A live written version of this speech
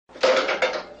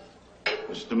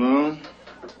Mr. Moon?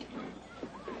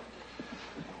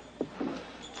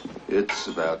 It's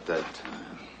about that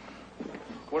time.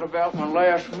 What about my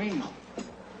last meal?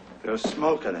 You're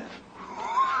smoking it.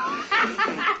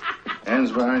 Hands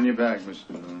behind your back, Mr.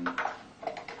 Moon.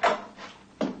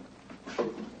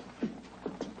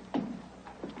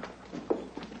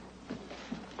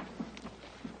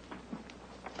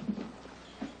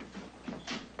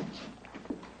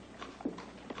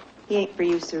 He ain't for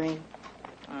you, Serene.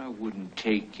 I wouldn't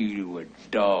take you to a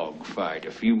dog fight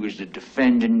if you was the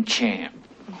defending champ.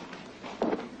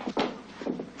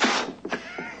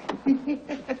 You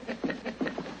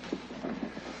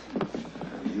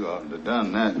oughtn't to have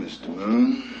done that, Mr.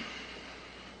 Moon.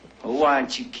 Well, why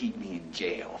don't you keep me in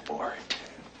jail for it?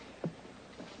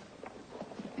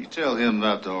 You tell him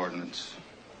about the ordinance.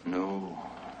 No.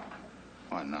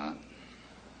 Why not?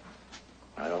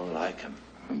 I don't like him.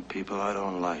 And people I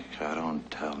don't like, I don't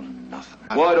tell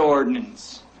nothing. What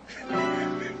ordinance?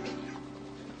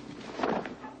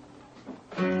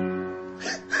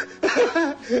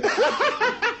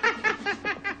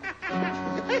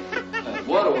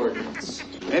 What ordinance?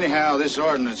 Anyhow, this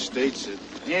ordinance states that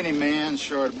any man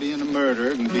short of being a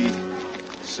murderer can be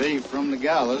saved from the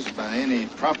gallows by any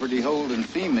property-holding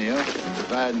female,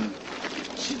 providing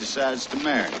she decides to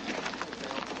marry.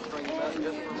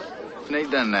 And they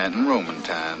done that in Roman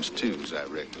times, too, as I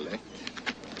recollect.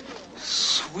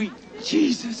 Sweet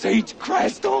Jesus H.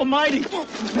 Christ Almighty.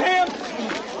 Ma'am,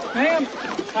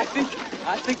 I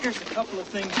think there's a couple of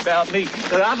things about me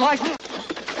that I'd like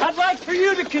for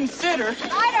you to consider.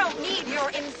 I don't need your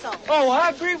insult. Oh, I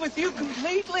agree with you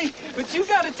completely, but you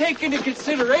got to take into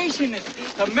consideration that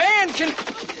a man can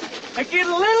get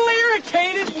a little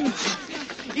irritated and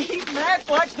even act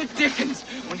like the Dickens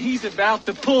when he's about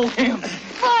to pull him.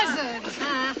 Buzzards,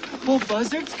 huh? Well,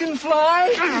 buzzards can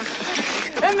fly,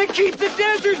 and they keep the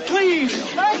desert clean.